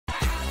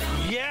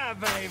Yeah,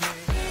 baby.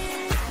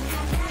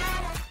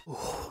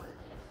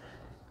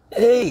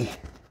 Hey.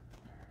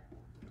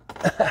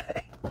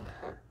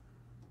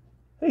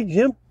 Hey,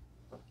 Jim.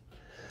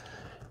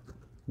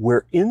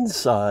 We're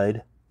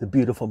inside the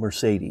beautiful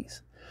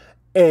Mercedes.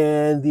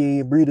 And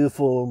the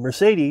beautiful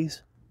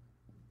Mercedes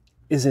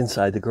is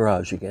inside the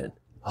garage again.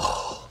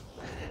 Oh,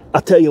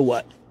 I'll tell you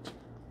what.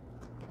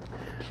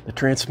 The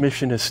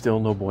transmission is still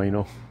no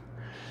bueno.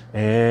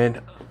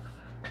 And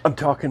I'm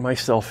talking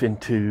myself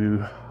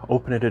into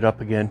opening it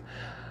up again.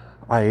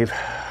 I've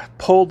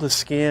pulled the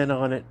scan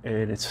on it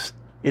and it's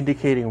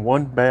indicating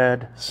one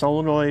bad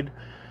solenoid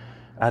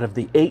out of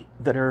the 8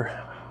 that are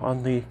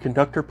on the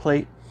conductor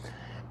plate.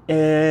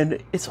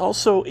 And it's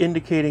also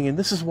indicating, and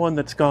this is one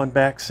that's gone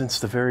back since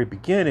the very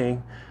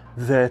beginning,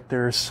 that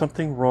there's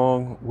something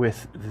wrong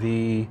with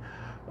the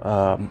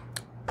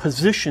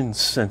position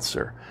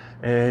sensor.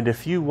 And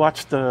if you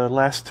watched the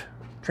last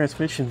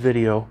transmission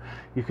video,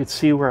 you could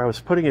see where I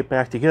was putting it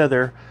back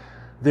together.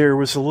 There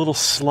was a little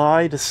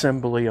slide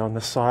assembly on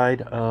the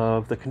side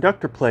of the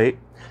conductor plate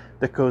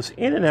that goes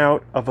in and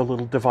out of a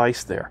little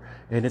device there.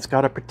 And it's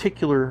got a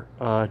particular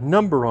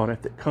number on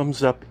it that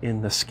comes up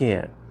in the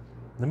scan.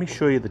 Let me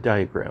show you the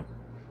diagram.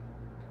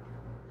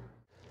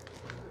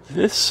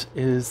 This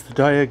is the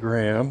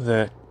diagram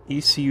that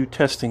ECU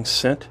testing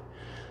sent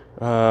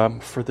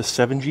for the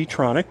 7G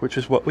Tronic, which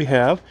is what we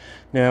have.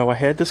 Now, I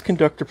had this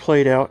conductor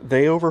plate out.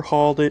 They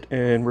overhauled it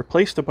and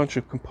replaced a bunch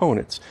of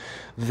components.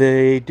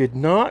 They did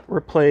not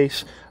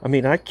replace,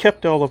 I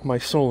kept all of my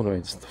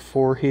solenoids, the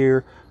 4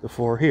 here, the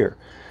 4 here.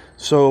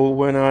 So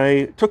when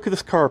I took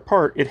this car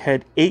apart, it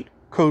had 8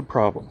 code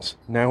problems.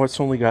 Now it's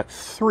only got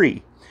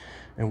 3.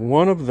 And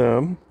one of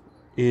them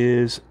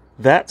is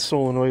that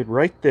solenoid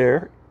right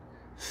there,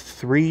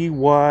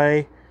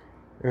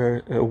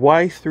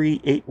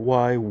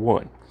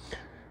 Y38Y1.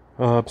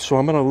 So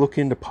I'm going to look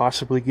into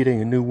possibly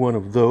getting a new one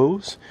of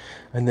those.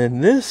 And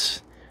then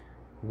this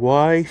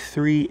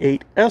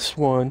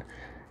Y38S1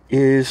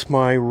 is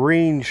my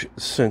range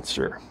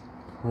sensor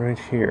right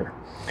here.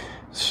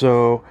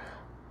 So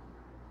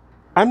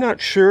I'm not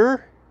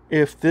sure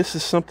if this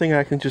is something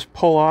I can just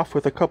pull off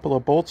with a couple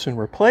of bolts and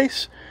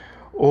replace,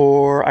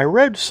 or I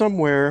read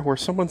somewhere where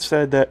someone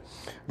said that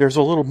there's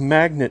a little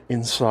magnet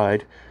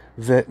inside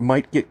that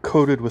might get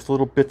coated with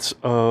little bits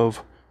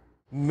of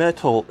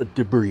metal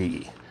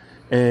debris.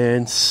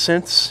 And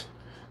since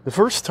the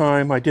first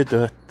time I did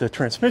the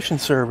transmission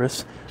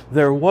service,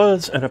 there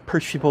was an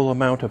appreciable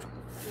amount of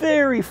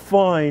very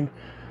fine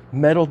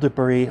metal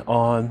debris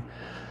on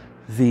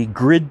the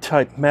grid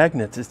type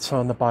magnets that's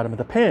on the bottom of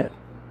the pan.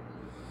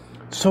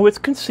 So it's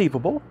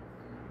conceivable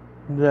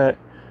that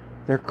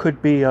there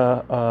could be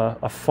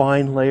a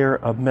fine layer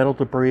of metal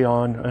debris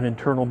on an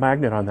internal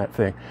magnet on that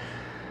thing.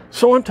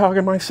 So I'm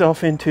talking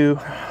myself into,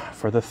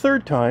 for the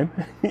 3rd time,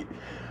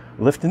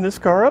 lifting this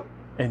car up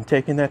and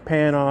taking that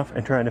pan off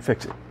and trying to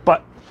fix it.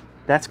 But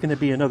that's going to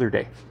be another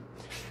day.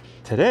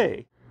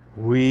 Today,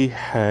 we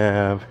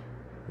have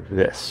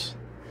this.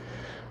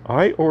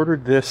 I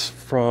ordered this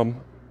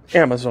from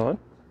Amazon.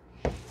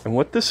 And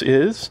what this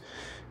is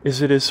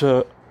it is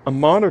a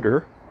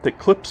monitor that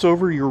clips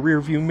over your rear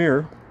view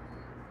mirror.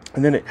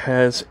 And then it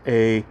has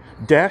a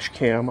dash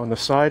cam on the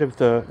side of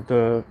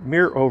the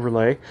mirror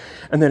overlay.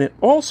 And then it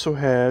also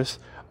has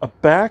a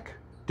back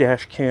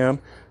dash cam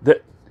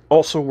that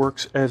also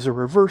works as a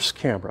reverse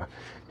camera.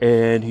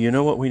 And you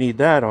know what we need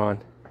that on?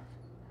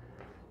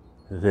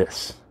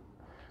 This.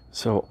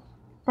 So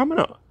I'm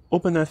going to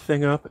open that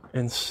thing up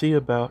and see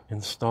about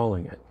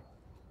installing it.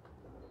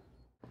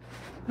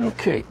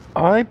 Okay,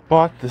 I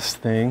bought this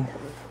thing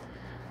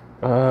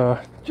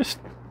just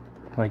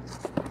like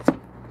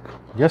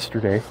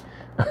yesterday.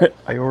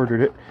 I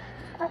ordered it.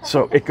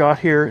 So it got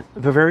here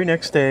the very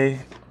next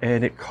day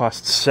and it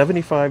cost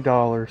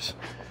 $75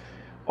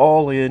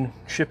 all in,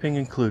 shipping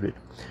included.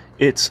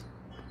 It's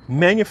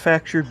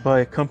manufactured by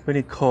a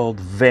company called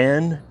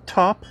Van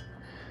Top.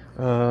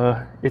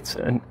 It's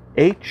an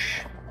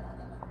H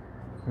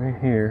right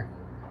here.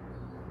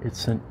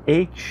 It's an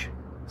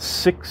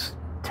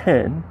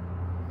H610.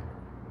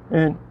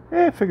 And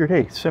I figured,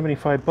 hey,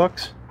 75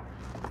 bucks.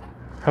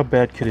 How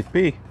bad could it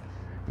be?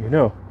 You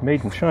know,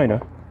 made in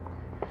China,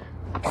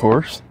 of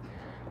course.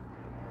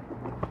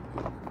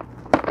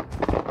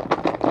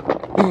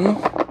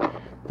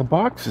 The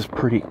box is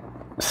pretty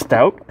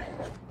stout.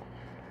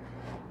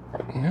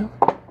 Yeah.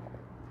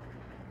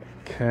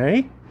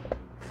 Okay.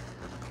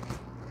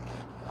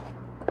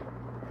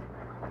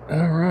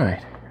 All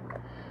right.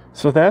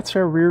 So that's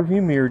our rear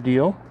view mirror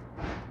deal.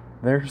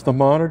 There's the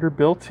monitor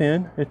built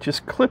in. It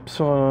just clips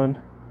on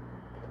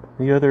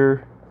the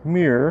other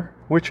mirror,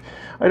 which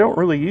I don't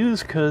really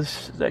use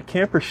because that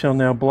camper shell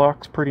now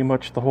blocks pretty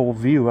much the whole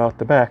view out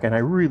the back, and I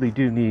really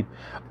do need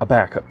a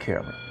backup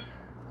camera.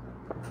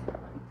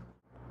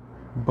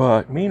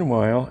 But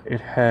meanwhile,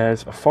 it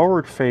has a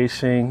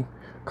forward-facing,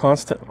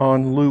 constant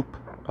on-loop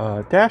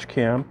dash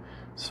cam,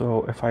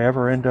 so if I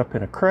ever end up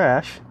in a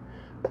crash,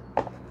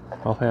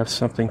 I'll have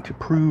something to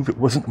prove it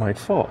wasn't my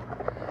fault.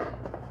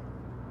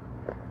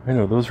 I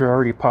know those are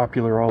already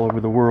popular all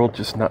over the world,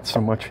 just not so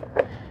much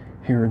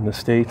here in the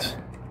States.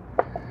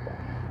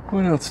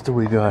 What else do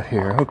we got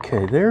here?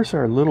 Okay, there's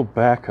our little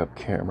backup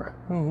camera.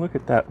 Oh, look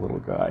at that little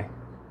guy.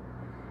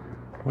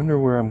 Wonder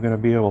where I'm going to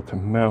be able to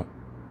mount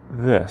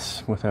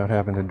this without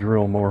having to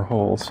drill more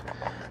holes.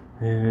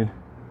 And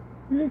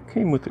it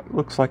came with, it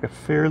looks like a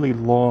fairly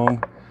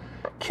long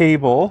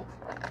cable.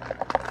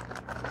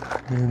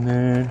 And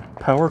then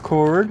power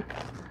cord.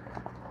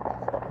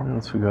 What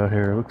else we got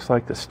here? Looks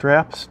like the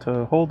straps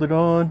to hold it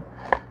on.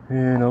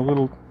 And a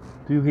little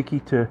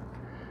doohickey to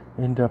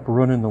end up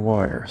running the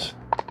wires.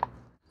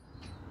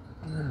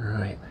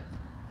 Alright.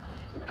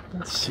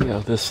 Let's see how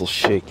this will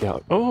shake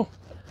out. Oh,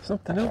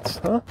 something else,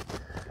 huh?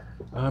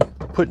 I'm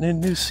putting in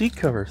new seat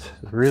covers.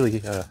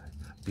 Really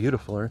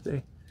beautiful, aren't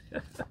they?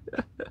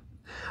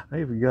 I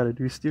even got a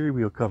new steering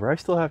wheel cover. I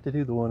still have to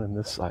do the one on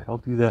this side. I'll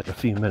do that in a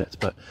few minutes,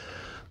 but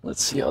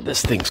let's see how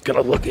this thing's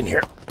gonna look in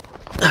here.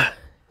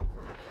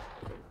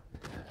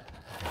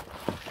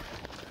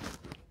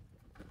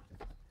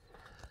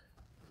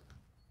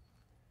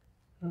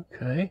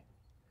 Okay,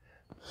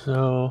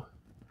 so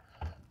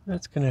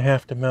that's gonna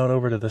have to mount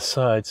over to the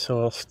side,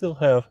 so I'll still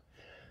have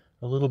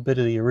a little bit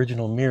of the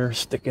original mirror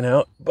sticking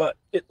out, but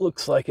it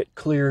looks like it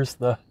clears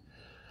the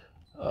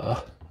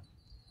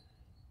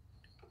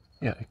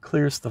it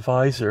clears the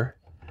visor,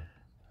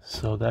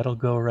 so that'll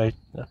go right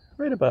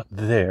about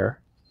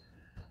there.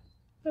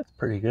 That's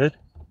pretty good.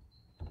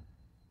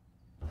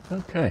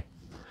 Okay,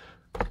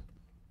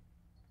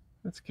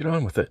 let's get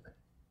on with it.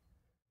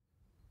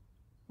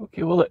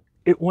 Okay, well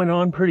it went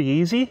on pretty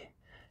easy.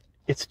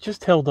 It's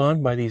just held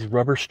on by these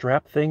rubber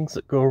strap things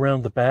that go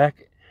around the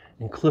back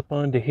and clip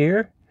onto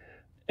here.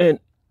 And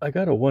I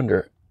gotta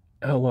wonder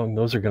how long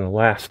those are gonna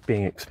last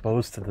being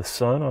exposed to the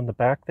sun on the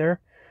back there.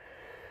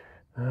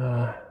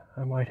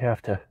 I might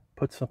have to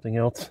put something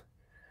else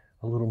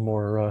a little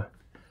more,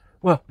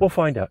 well, we'll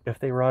find out. If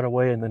they rot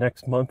away in the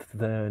next month,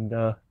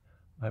 then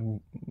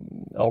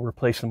I'll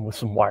replace them with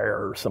some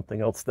wire or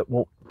something else that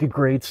won't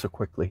degrade so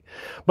quickly.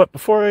 But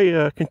before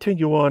I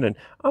continue on, and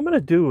I'm going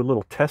to do a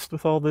little test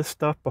with all this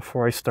stuff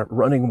before I start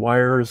running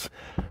wires.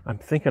 I'm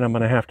thinking I'm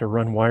going to have to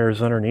run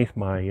wires underneath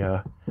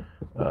my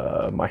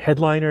my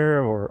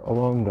headliner or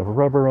along the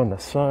rubber on the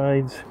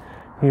sides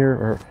here.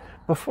 Or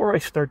before I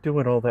start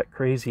doing all that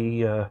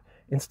crazy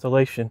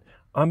installation,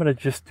 I'm going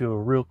to just do a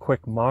real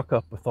quick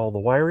mock-up with all the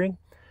wiring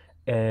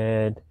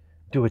and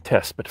do a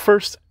test. But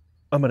first,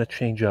 I'm going to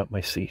change out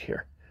my seat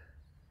here.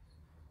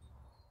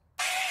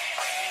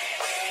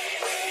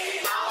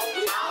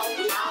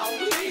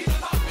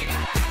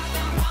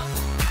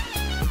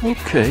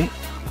 Okay,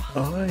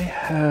 I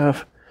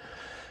have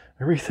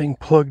everything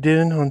plugged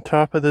in on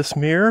top of this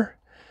mirror,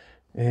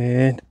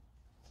 and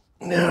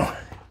now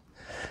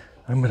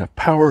I'm going to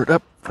power it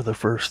up for the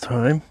first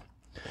time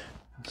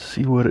and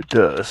see what it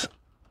does.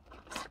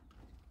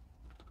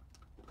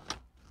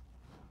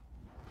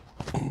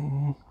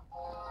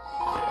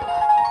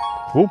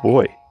 Oh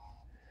boy.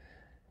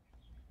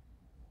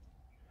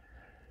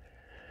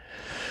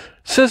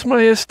 Says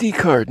my SD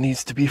card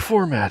needs to be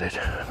formatted.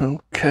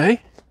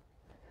 Okay.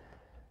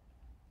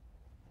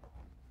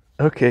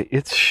 Okay,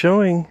 it's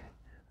showing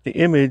the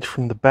image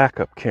from the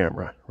backup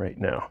camera right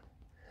now.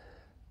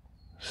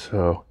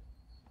 So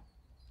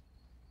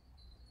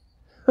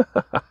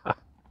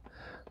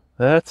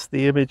that's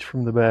the image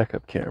from the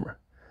backup camera.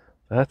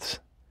 That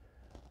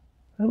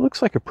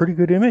looks like a pretty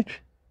good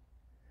image.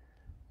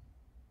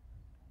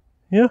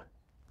 Yeah.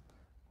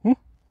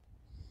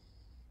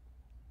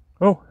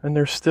 Oh, and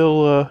there's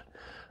still a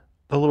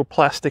little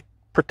plastic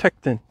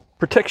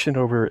protection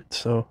over it.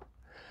 So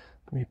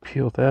let me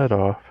peel that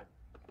off.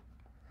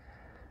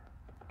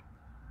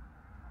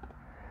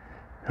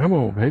 Come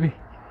on, baby.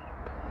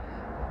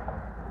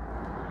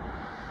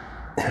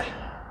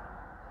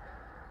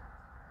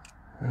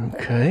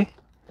 Okay.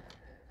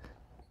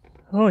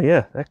 Oh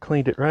yeah, that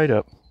cleaned it right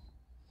up.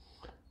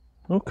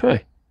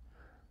 Okay.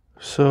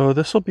 So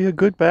this will be a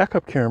good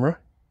backup camera.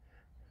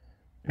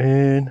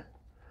 And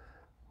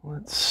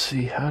let's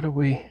see, how do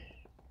we...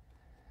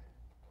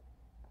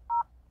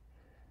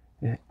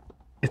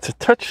 It's a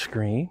touch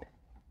screen.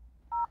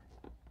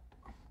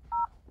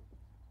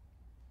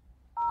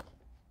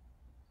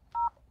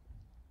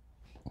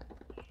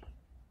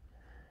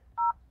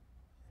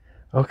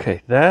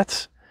 Okay,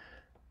 that's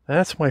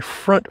my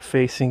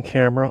front-facing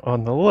camera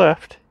on the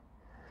left.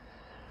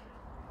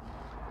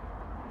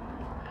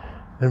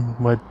 And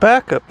my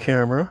backup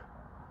camera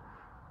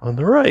on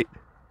the right.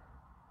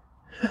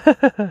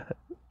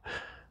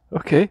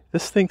 Okay,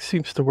 this thing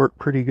seems to work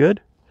pretty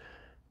good.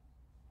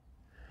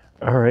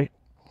 All right.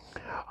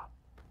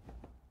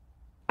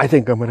 I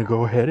think I'm going to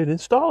go ahead and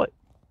install it.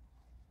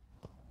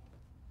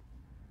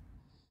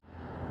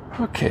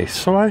 Okay,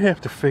 so I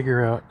have to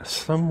figure out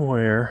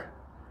somewhere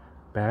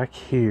back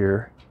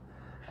here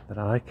that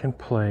I can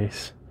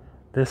place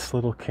this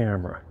little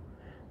camera.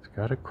 It's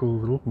got a cool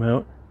little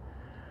mount.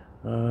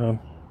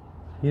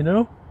 You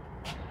know,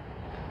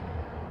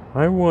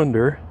 I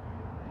wonder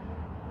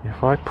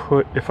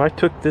If I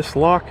took this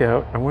lock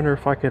out, I wonder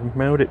if I could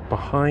mount it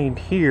behind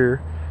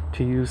here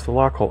to use the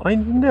lock hole. I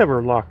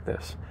never lock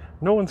this.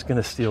 No one's going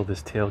to steal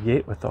this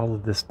tailgate with all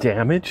of this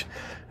damage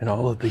and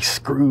all of these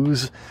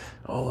screws,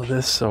 all of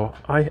this. So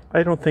I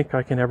don't think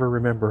I can ever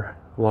remember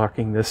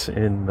locking this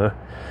in the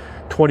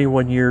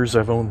 21 years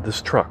I've owned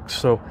this truck.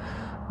 So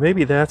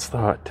maybe that's the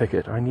hot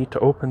ticket. I need to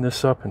open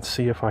this up and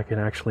see if I can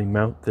actually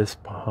mount this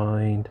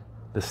behind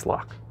this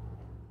lock.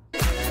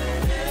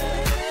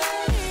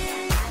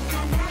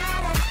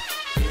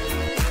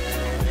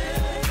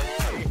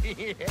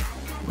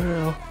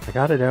 Well, I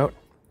got it out,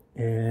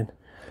 and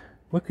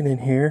looking in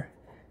here,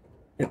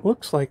 it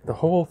looks like the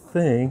whole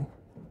thing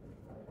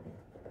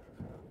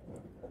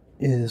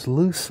is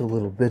loose a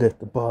little bit at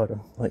the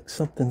bottom, like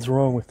something's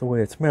wrong with the way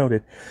it's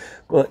mounted.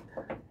 But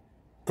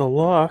the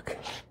lock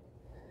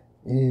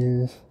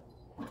is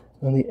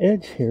on the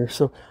edge here,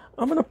 so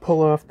I'm going to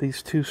pull off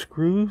these two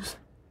screws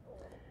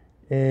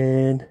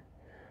and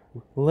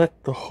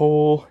let the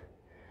whole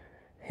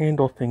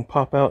handle thing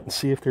pop out and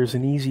see if there's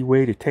an easy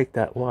way to take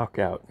that lock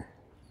out.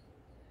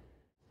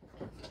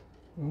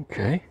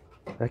 Okay,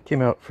 that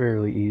came out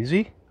fairly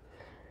easy.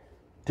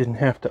 Didn't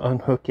have to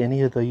unhook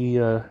any of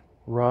the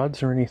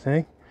rods or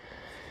anything.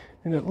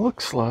 And it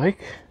looks like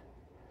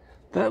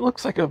that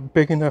looks like a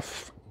big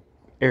enough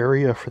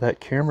area for that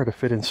camera to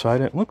fit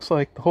inside it. It looks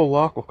like the whole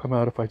lock will come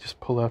out if I just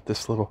pull out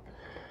this little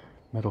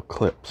metal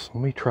clip. So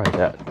let me try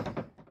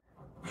that.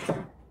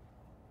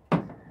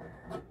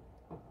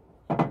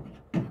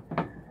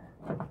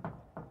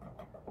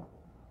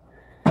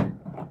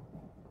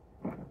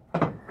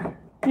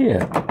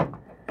 Yeah,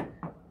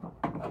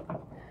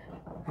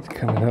 it's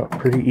coming out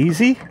pretty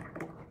easy.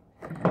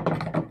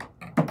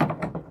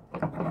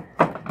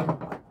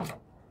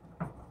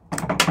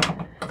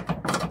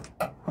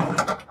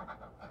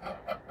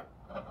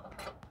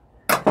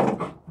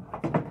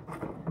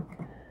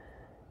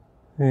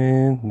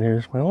 And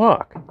there's my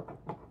lock.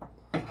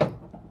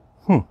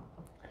 Let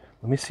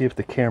me see if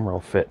the camera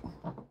will fit.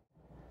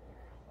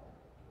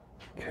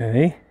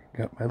 Okay,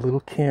 got my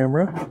little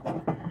camera.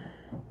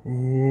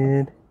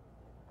 And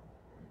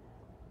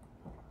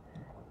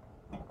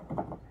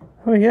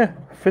oh yeah,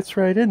 fits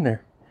right in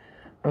there.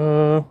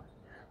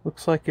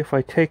 Looks like if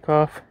I take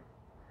off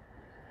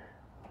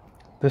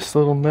this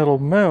little metal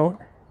mount,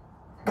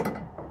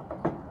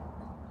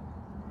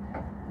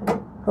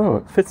 oh,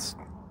 it fits.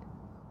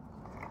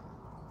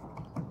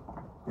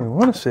 I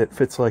want to say it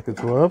fits like a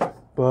glove,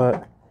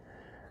 but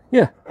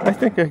yeah, I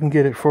think I can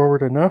get it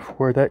forward enough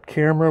where that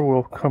camera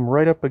will come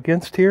right up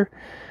against here.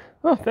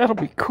 Oh, that'll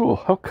be cool.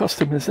 How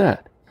custom is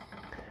that?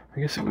 I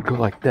guess it would go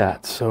like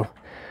that. So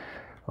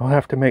I'll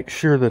have to make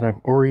sure that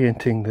I'm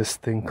orienting this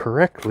thing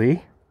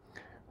correctly.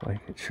 Like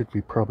it should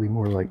be probably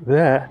more like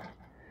that.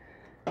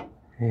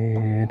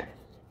 And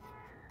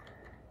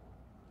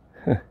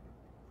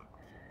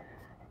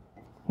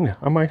yeah,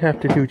 I might have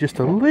to do just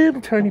a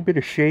little tiny bit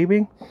of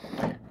shaving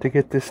to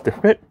get this to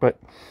fit, but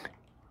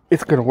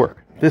it's going to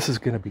work. This is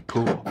going to be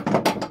cool.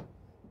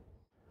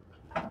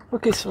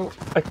 Okay, so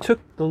I took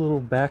the little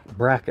back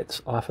brackets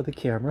off of the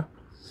camera,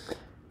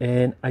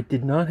 and I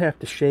did not have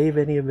to shave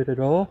any of it at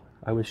all.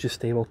 I was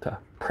just able to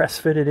press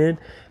fit it in,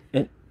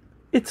 and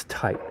it's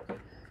tight.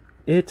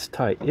 It's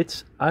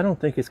tight. I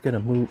don't think it's going to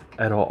move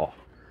at all.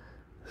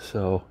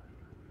 So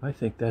I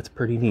think that's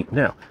pretty neat.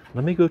 Now,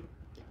 let me go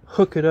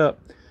hook it up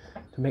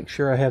to make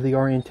sure I have the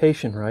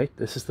orientation right.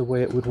 This is the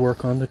way it would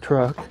work on the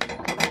truck.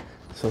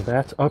 So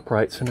that's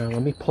upright. So now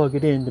let me plug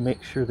it in to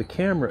make sure the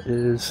camera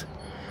is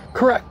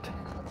correct.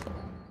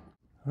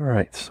 All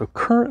right, so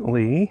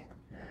currently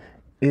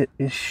it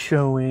is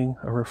showing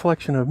a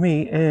reflection of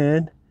me,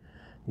 and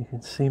you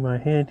can see my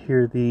hand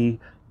here, the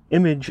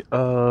image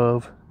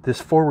of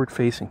this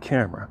forward-facing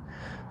camera.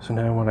 So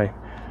now when I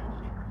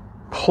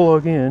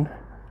plug in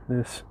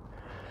this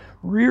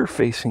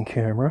rear-facing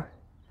camera,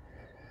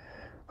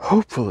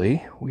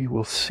 hopefully we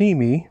will see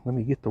me. Let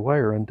me get the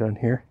wire undone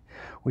here.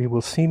 We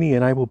will see me,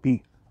 and I will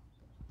be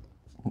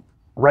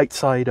right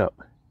side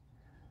up.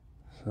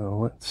 So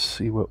let's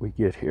see what we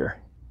get here.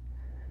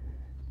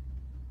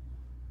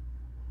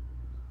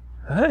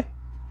 Hey,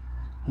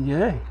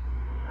 yay,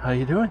 how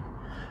you doing?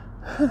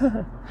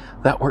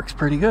 That works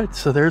pretty good.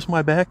 So there's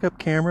my backup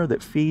camera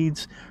that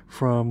feeds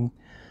from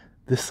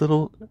this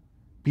little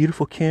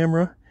beautiful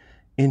camera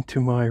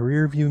into my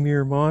rear view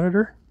mirror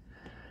monitor,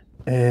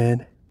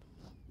 and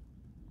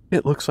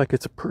it looks like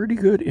it's a pretty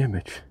good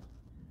image.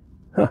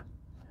 Huh.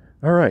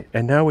 All right,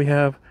 and now we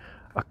have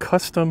a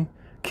custom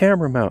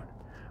camera mount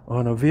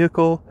on a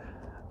vehicle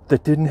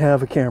that didn't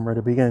have a camera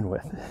to begin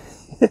with.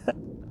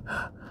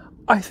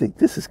 I think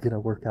this is going to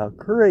work out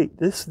great.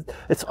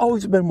 It's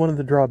always been one of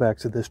the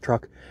drawbacks of this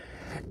truck.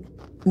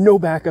 No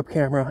backup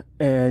camera,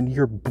 and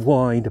you're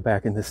blind to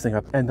backing this thing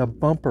up. And the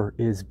bumper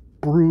is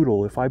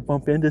brutal. If I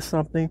bump into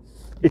something,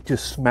 it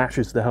just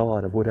smashes the hell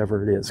out of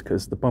whatever it is,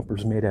 because the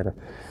bumper's made out of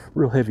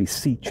real heavy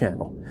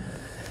C-channel.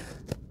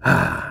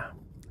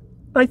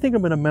 I think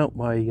I'm going to mount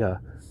my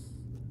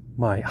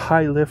my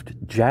high lift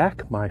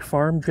jack, my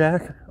farm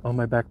jack, on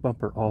my back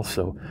bumper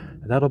also.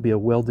 That'll be a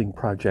welding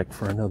project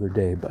for another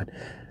day. But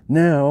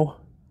now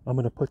I'm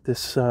going to put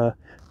this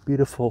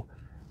beautiful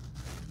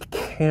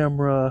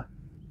camera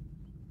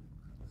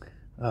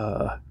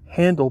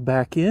handle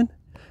back in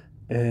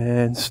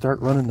and start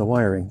running the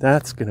wiring.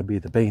 That's going to be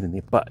the pain in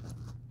the butt.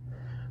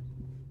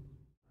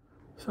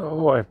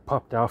 So I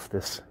popped off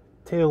this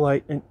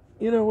taillight, and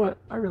you know what?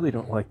 I really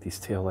don't like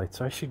these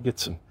taillights. I should get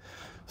some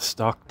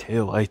stock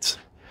taillights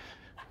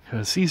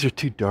because these are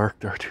too dark.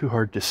 They're too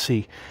hard to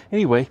see.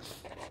 Anyway,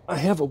 I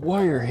have a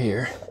wire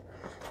here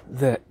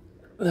that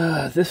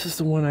this is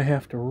the one I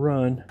have to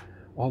run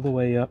all the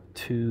way up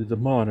to the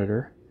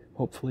monitor.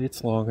 Hopefully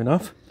it's long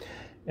enough.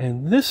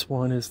 And this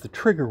one is the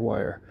trigger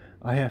wire.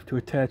 I have to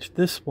attach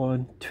this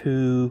one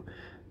to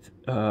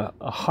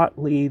a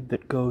hot lead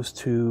that goes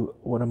to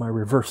one of my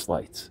reverse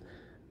lights.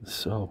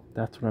 So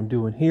that's what I'm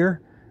doing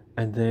here.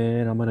 And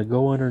then I'm going to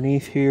go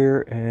underneath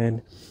here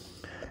and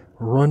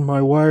run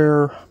my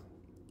wire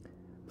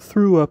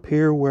through up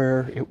here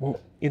where it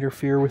won't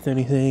interfere with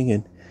anything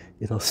and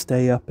it'll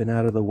stay up and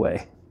out of the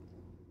way.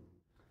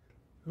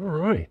 All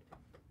right.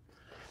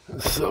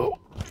 So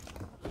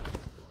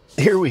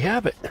here we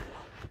have it.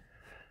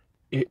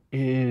 It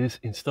is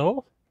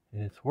installed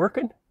and it's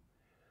working.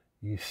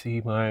 You see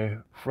my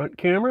front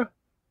camera,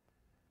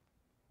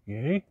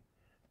 yay,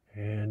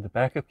 and the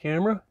backup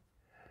camera,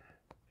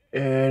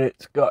 and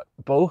it's got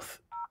both,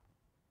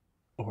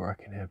 or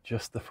I can have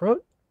just the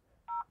front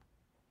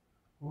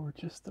or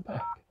just the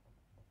back.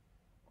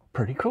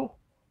 Pretty cool.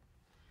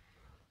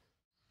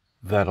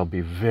 That'll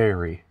be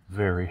very,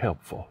 very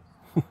helpful.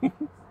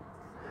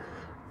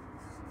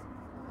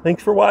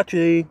 Thanks for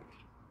watching.